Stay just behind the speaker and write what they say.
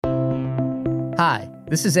Hi,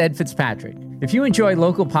 this is Ed Fitzpatrick. If you enjoy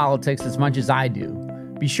local politics as much as I do,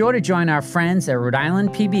 be sure to join our friends at Rhode Island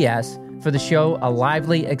PBS for the show A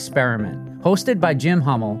Lively Experiment. Hosted by Jim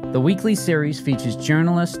Hummel, the weekly series features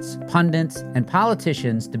journalists, pundits, and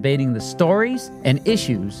politicians debating the stories and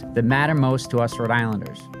issues that matter most to us Rhode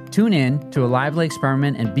Islanders. Tune in to A Lively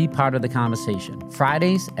Experiment and be part of the conversation.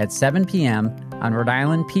 Fridays at 7 p.m. on Rhode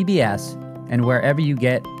Island PBS and wherever you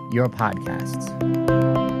get your podcasts.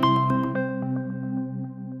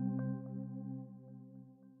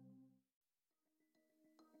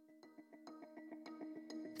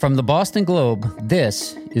 From the Boston Globe,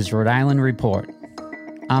 this is Rhode Island Report.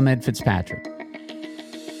 I'm Ed Fitzpatrick.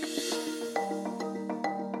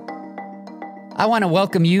 I want to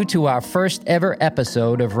welcome you to our first ever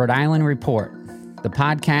episode of Rhode Island Report, the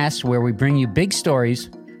podcast where we bring you big stories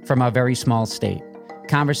from our very small state.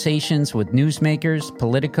 Conversations with newsmakers,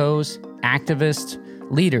 politicos, activists,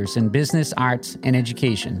 leaders in business, arts, and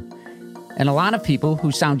education. And a lot of people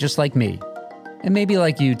who sound just like me, and maybe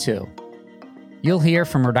like you too. You'll hear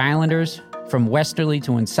from Rhode Islanders, from Westerly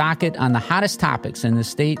to Woonsocket, on the hottest topics in the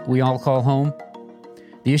state we all call home,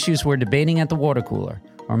 the issues we're debating at the water cooler,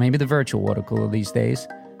 or maybe the virtual water cooler these days,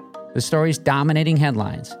 the stories dominating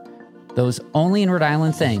headlines, those only in Rhode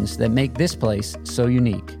Island things that make this place so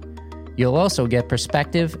unique. You'll also get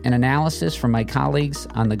perspective and analysis from my colleagues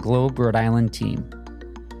on the Globe Rhode Island team.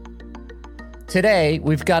 Today,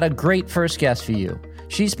 we've got a great first guest for you.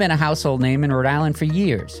 She's been a household name in Rhode Island for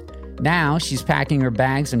years. Now, she's packing her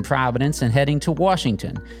bags in Providence and heading to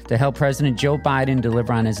Washington to help President Joe Biden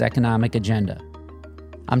deliver on his economic agenda.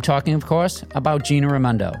 I'm talking, of course, about Gina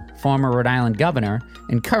Raimondo, former Rhode Island governor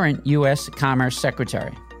and current U.S. Commerce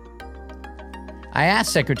Secretary. I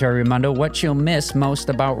asked Secretary Raimondo what she'll miss most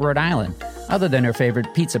about Rhode Island, other than her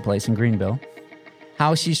favorite pizza place in Greenville,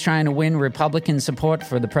 how she's trying to win Republican support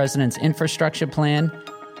for the president's infrastructure plan,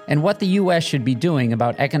 and what the U.S. should be doing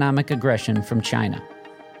about economic aggression from China.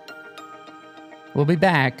 We'll be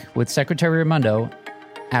back with Secretary Raimondo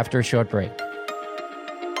after a short break.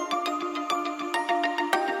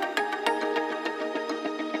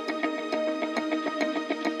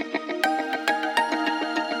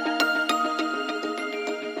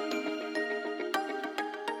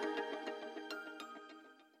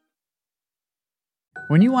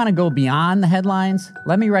 When you want to go beyond the headlines,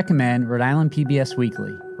 let me recommend Rhode Island PBS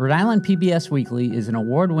Weekly. Rhode Island PBS Weekly is an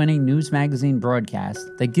award-winning news magazine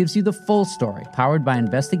broadcast that gives you the full story, powered by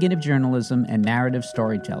investigative journalism and narrative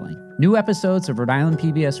storytelling. New episodes of Rhode Island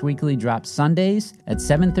PBS Weekly drop Sundays at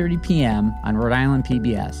 7:30 p.m. on Rhode Island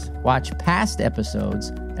PBS. Watch past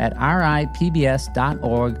episodes at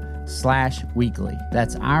ripbs.org/weekly.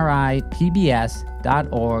 That's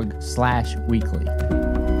ripbs.org/weekly.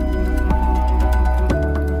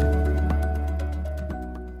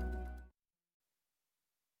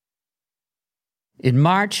 In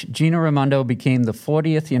March, Gina Raimondo became the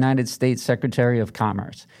 40th United States Secretary of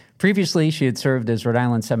Commerce. Previously, she had served as Rhode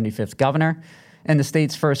Island's 75th governor and the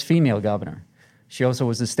state's first female governor. She also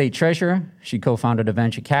was the state treasurer, she co-founded a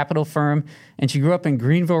venture capital firm, and she grew up in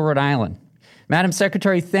Greenville, Rhode Island. Madam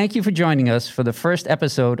Secretary, thank you for joining us for the first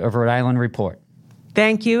episode of Rhode Island Report.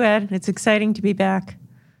 Thank you, Ed. It's exciting to be back.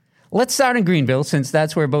 Let's start in Greenville, since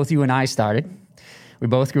that's where both you and I started. We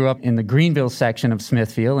both grew up in the Greenville section of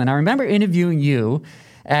Smithfield, and I remember interviewing you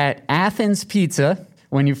at Athens Pizza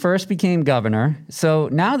when you first became governor. So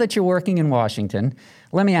now that you're working in Washington,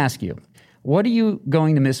 let me ask you, what are you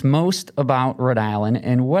going to miss most about Rhode Island,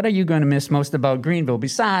 and what are you going to miss most about Greenville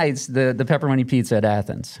besides the pepperoni pizza at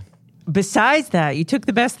Athens? Besides that, you took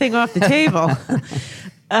the best thing off the table.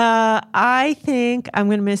 I think I'm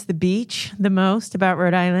going to miss the beach the most about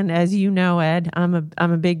Rhode Island. As you know, Ed, I'm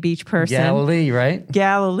a big beach person. Galilee, right?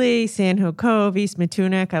 Galilee, Sandhill Cove, East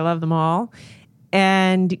Matunuck. I love them all.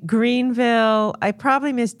 And Greenville, I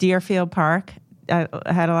probably miss Deerfield Park. I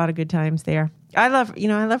had a lot of good times there. I love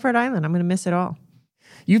Rhode Island. I'm going to miss it all.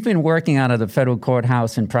 You've been working out of the federal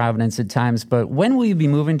courthouse in Providence at times, but when will you be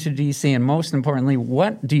moving to D.C.? And most importantly,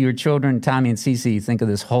 what do your children, Tommy and Cece, think of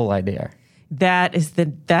this whole idea? That's the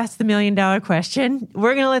 $1 million question.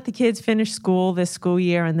 We're going to let the kids finish school this school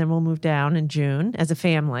year, and then we'll move down in June as a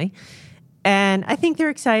family. And I think they're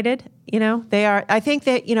excited. They are. I think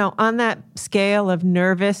that, on that scale of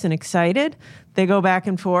nervous and excited, they go back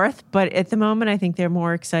and forth. But at the moment, I think they're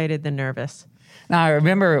more excited than nervous. Now, I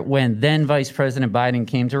remember when then Vice President Biden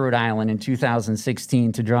came to Rhode Island in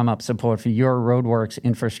 2016 to drum up support for your roadworks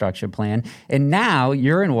infrastructure plan. And now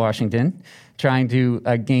you're in Washington trying to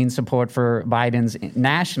gain support for Biden's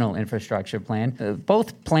national infrastructure plan.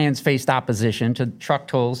 Both plans faced opposition to truck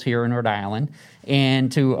tolls here in Rhode Island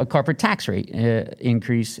and to a corporate tax rate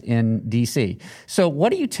increase in D.C. So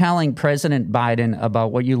what are you telling President Biden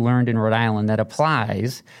about what you learned in Rhode Island that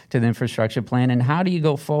applies to the infrastructure plan, and how do you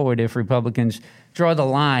go forward if Republicans draw the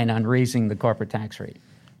line on raising the corporate tax rate?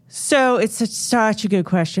 So it's such a good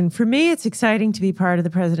question. For me, it's exciting to be part of the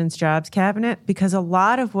president's jobs cabinet because a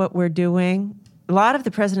lot of what we're doing, a lot of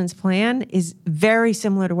the president's plan is very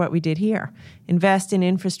similar to what we did here. Invest in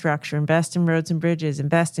infrastructure, invest in roads and bridges,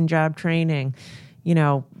 invest in job training,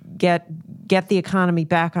 get the economy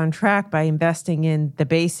back on track by investing in the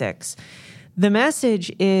basics. The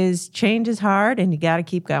message is change is hard and you got to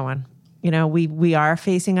keep going. We are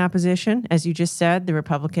facing opposition. As you just said, the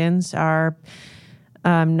Republicans are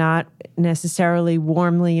not necessarily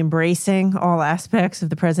warmly embracing all aspects of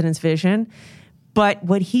the president's vision. But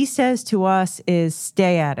what he says to us is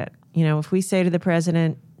stay at it. If we say to the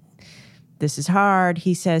president, this is hard,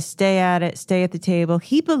 he says, stay at it, stay at the table.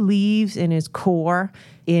 He believes in his core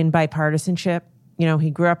in bipartisanship. He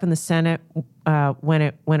grew up in the Senate when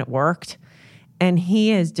it worked. And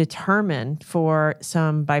he is determined for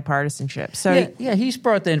some bipartisanship. So he's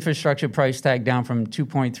brought the infrastructure price tag down from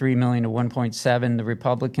 $2.3 million to $1.7. The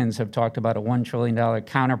Republicans have talked about a $1 trillion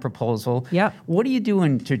counter proposal. Yep. What are you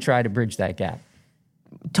doing to try to bridge that gap?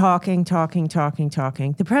 Talking.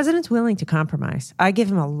 The president's willing to compromise. I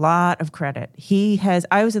give him a lot of credit.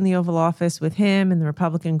 I was in the Oval Office with him and the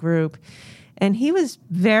Republican group, and he was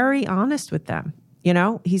very honest with them.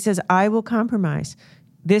 He says, I will compromise.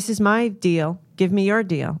 This is my deal. Give me your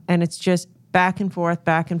deal. And it's just back and forth,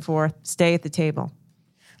 stay at the table.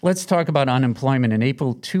 Let's talk about unemployment. In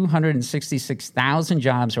April, 266,000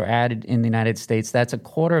 jobs were added in the United States. That's a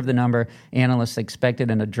quarter of the number analysts expected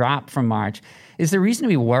and a drop from March. Is there reason to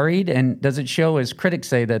be worried? And does it show, as critics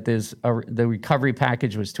say, that the recovery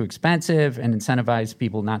package was too expensive and incentivized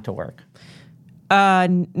people not to work?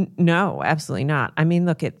 No, absolutely not. I mean,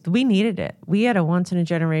 look, we needed it. We had a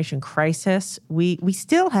once-in-a-generation crisis. We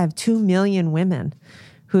still have 2 million women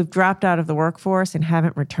who have dropped out of the workforce and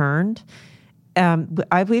haven't returned.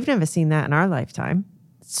 We've never seen that in our lifetime.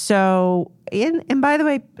 So, and by the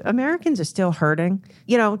way, Americans are still hurting.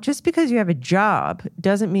 Just because you have a job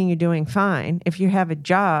doesn't mean you're doing fine. If you have a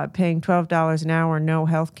job paying $12 an hour, no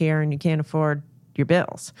health care, and you can't afford your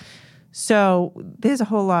bills. So there's a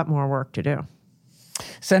whole lot more work to do.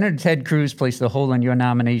 Senator Ted Cruz placed a hold on your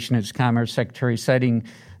nomination as Commerce Secretary, citing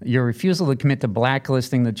your refusal to commit to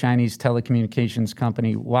blacklisting the Chinese telecommunications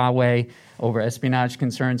company Huawei over espionage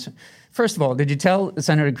concerns. First of all, did you tell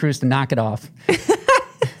Senator Cruz to knock it off?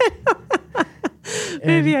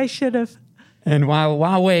 Maybe I should have. And while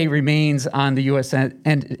Huawei remains on the U.S.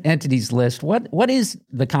 entities list, what is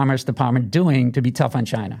the Commerce Department doing to be tough on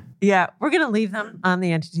China? Yeah, we're going to leave them on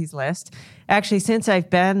the entities list. Actually, since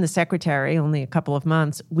I've been the secretary, only a couple of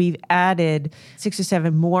months, we've added 6 or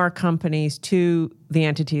 7 more companies to the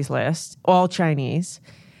entities list, all Chinese.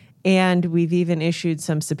 And we've even issued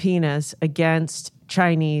some subpoenas against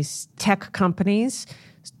Chinese tech companies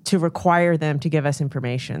to require them to give us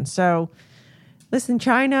information. So, listen,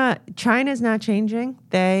 China's not changing.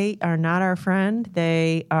 They are not our friend.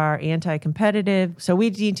 They are anti-competitive. So we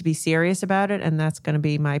need to be serious about it, and that's going to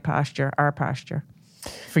be my posture, our posture.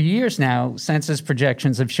 For years now, census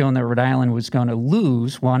projections have shown that Rhode Island was going to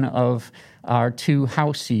lose one of our 2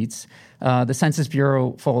 House seats. The Census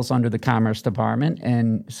Bureau falls under the Commerce Department.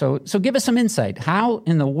 And so give us some insight. How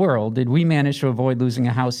in the world did we manage to avoid losing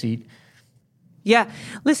a House seat? Yeah.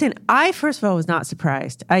 Listen, I, first of all, was not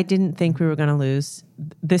surprised. I didn't think we were going to lose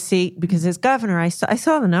the seat because as governor, I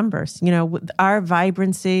saw the numbers. Our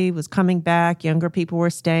vibrancy was coming back. Younger people were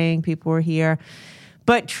staying. People were here.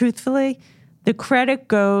 But truthfully, the credit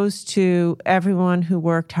goes to everyone who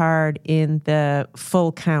worked hard in the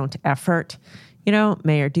full count effort.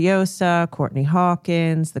 Mayor Diosa, Courtney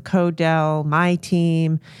Hawkins, the Codell, my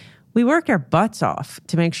team. We worked our butts off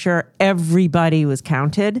to make sure everybody was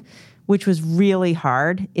counted, which was really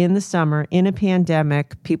hard in the summer, in a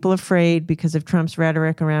pandemic, people afraid because of Trump's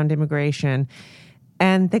rhetoric around immigration.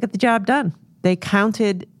 And they got the job done. They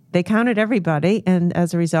counted everybody, and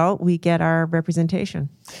as a result, we get our representation.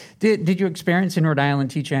 Did your experience in Rhode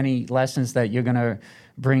Island teach any lessons that you're going to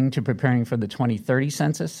bring to preparing for the 2030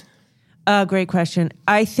 census? Great question.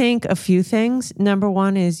 I think a few things. Number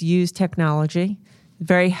one is use technology.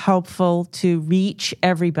 Very helpful to reach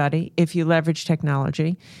everybody if you leverage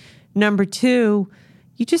technology. Number two,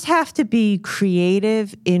 you just have to be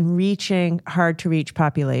creative in reaching hard-to-reach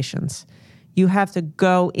populations. You have to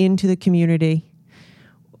go into the community,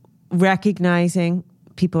 recognizing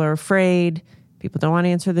people are afraid, people don't want to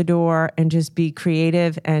answer the door, and just be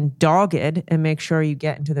creative and dogged and make sure you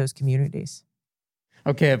get into those communities.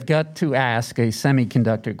 Okay, I've got to ask a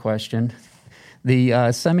semiconductor question. The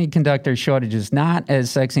semiconductor shortage is not as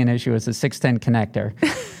sexy an issue as the 610 connector.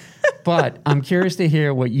 But I'm curious to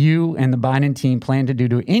hear what you and the Biden team plan to do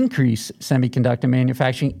to increase semiconductor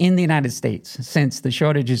manufacturing in the United States, since the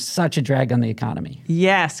shortage is such a drag on the economy.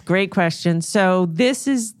 Yes, great question. So this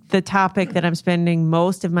is the topic that I'm spending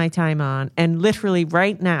most of my time on. And literally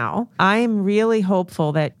right now, I am really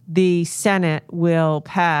hopeful that the Senate will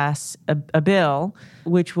pass a bill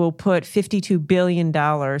which will put $52 billion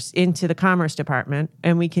into the Commerce Department,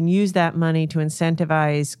 and we can use that money to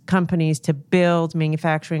incentivize companies to build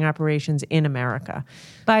manufacturing operations in America.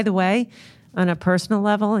 By the way, on a personal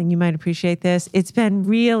level, and you might appreciate this, it's been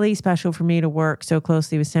really special for me to work so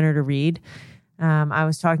closely with Senator Reid. I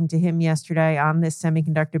was talking to him yesterday on this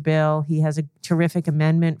semiconductor bill. He has a terrific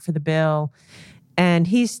amendment for the bill. And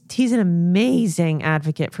he's an amazing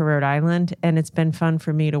advocate for Rhode Island. And it's been fun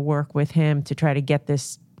for me to work with him to try to get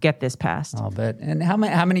this passed. I'll bet. And how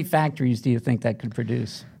many factories do you think that could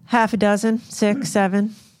produce? Half a dozen, 6,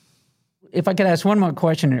 7. If I could ask one more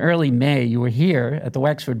question, in early May, you were here at the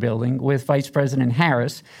Wexford Building with Vice President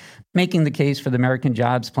Harris, making the case for the American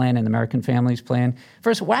Jobs Plan and the American Families Plan.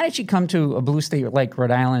 First, why did she come to a blue state like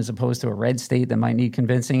Rhode Island as opposed to a red state that might need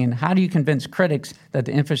convincing? And how do you convince critics that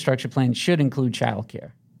the infrastructure plan should include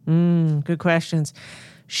childcare? Good questions.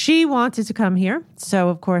 She wanted to come here, so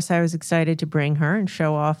of course I was excited to bring her and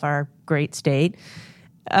show off our great state.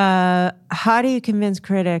 How do you convince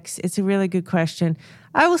critics? It's a really good question.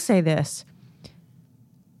 I will say this.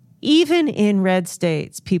 Even in red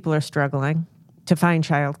states, people are struggling to find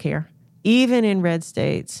childcare. Even in red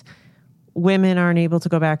states, women aren't able to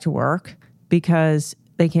go back to work because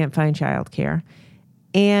they can't find childcare.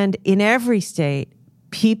 And in every state,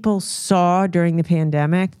 people saw during the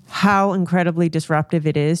pandemic how incredibly disruptive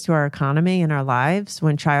it is to our economy and our lives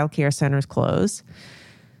when childcare centers close.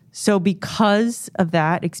 So because of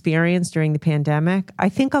that experience during the pandemic, I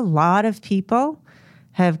think a lot of people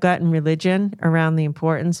have gotten religion around the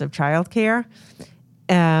importance of childcare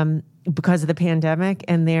because of the pandemic,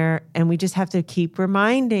 and we just have to keep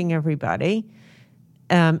reminding everybody,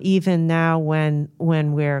 even now when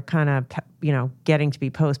we're kind of getting to be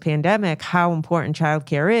post-pandemic, how important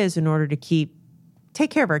childcare is in order to take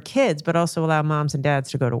care of our kids, but also allow moms and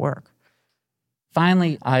dads to go to work.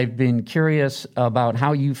 Finally, I've been curious about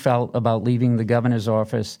how you felt about leaving the governor's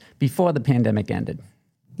office before the pandemic ended.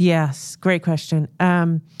 Yes, great question.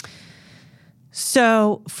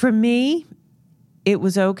 So for me, it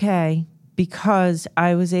was okay because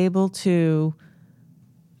I was able to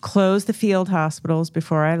close the field hospitals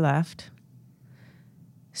before I left,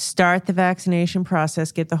 start the vaccination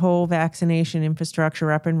process, get the whole vaccination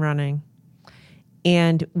infrastructure up and running,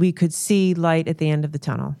 and we could see light at the end of the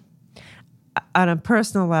tunnel. On a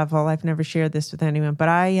personal level, I've never shared this with anyone, but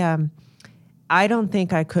I don't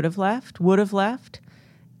think I would have left,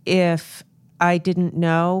 if I didn't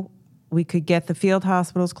know we could get the field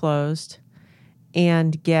hospitals closed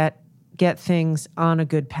and get things on a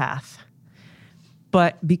good path.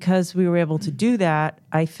 But because we were able to do that,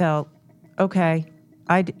 I felt, okay,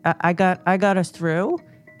 I got us through,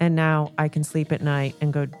 and now I can sleep at night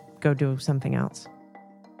and go do something else.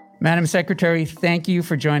 Madam Secretary, thank you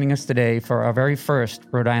for joining us today for our very first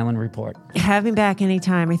Rhode Island Report. Have me back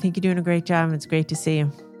anytime. I think you're doing a great job, and it's great to see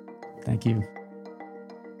you. Thank you.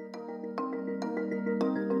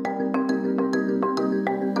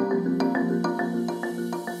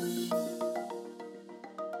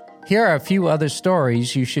 Here are a few other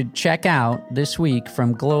stories you should check out this week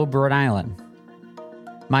from Globe, Rhode Island.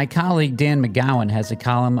 My colleague Dan McGowan has a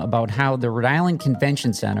column about how the Rhode Island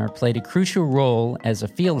Convention Center played a crucial role as a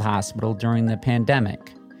field hospital during the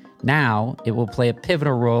pandemic. Now, it will play a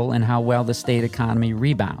pivotal role in how well the state economy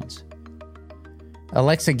rebounds.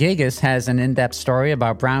 Alexa Gigas has an in-depth story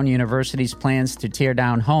about Brown University's plans to tear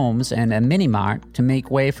down homes and a mini-mart to make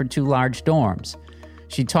way for 2 large dorms.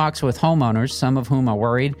 She talks with homeowners, some of whom are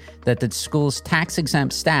worried that the school's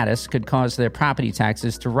tax-exempt status could cause their property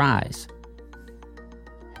taxes to rise.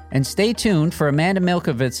 And stay tuned for Amanda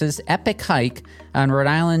Milkovitz's epic hike on Rhode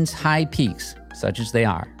Island's high peaks, such as they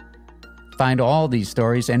are. Find all these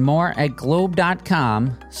stories and more at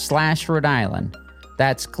globe.com/Rhode Island.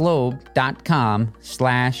 That's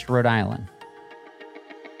globe.com/Rhode Island.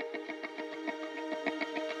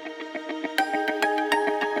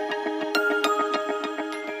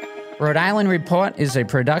 Rhode Island Report is a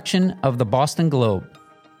production of the Boston Globe.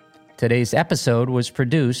 Today's episode was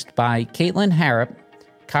produced by Caitlin Harrop,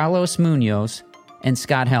 Carlos Munoz, and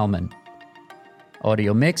Scott Hellman.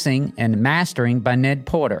 Audio mixing and mastering by Ned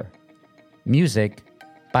Porter. Music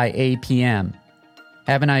by APM.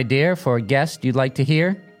 Have an idea for a guest you'd like to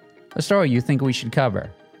hear? A story you think we should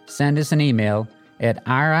cover? Send us an email at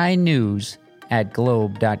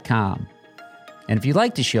rinews@globe.com. And if you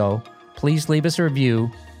like the show, please leave us a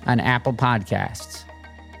review on Apple Podcasts.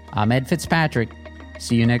 I'm Ed Fitzpatrick.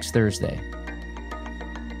 See you next Thursday.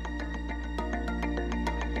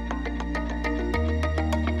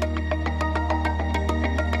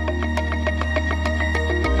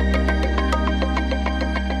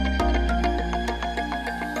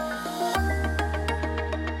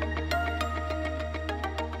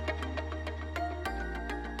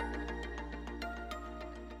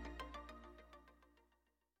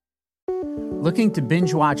 Looking to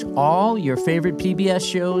binge watch all your favorite PBS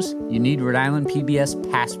shows? You need Rhode Island PBS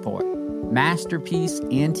Passport, Masterpiece,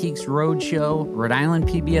 Antiques Roadshow, Rhode Island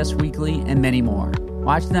PBS Weekly, and many more.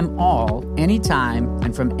 Watch them all, anytime,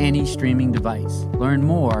 and from any streaming device. Learn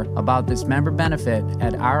more about this member benefit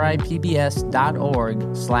at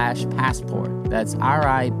ripbs.org/passport. That's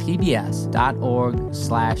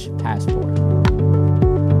ripbs.org/passport.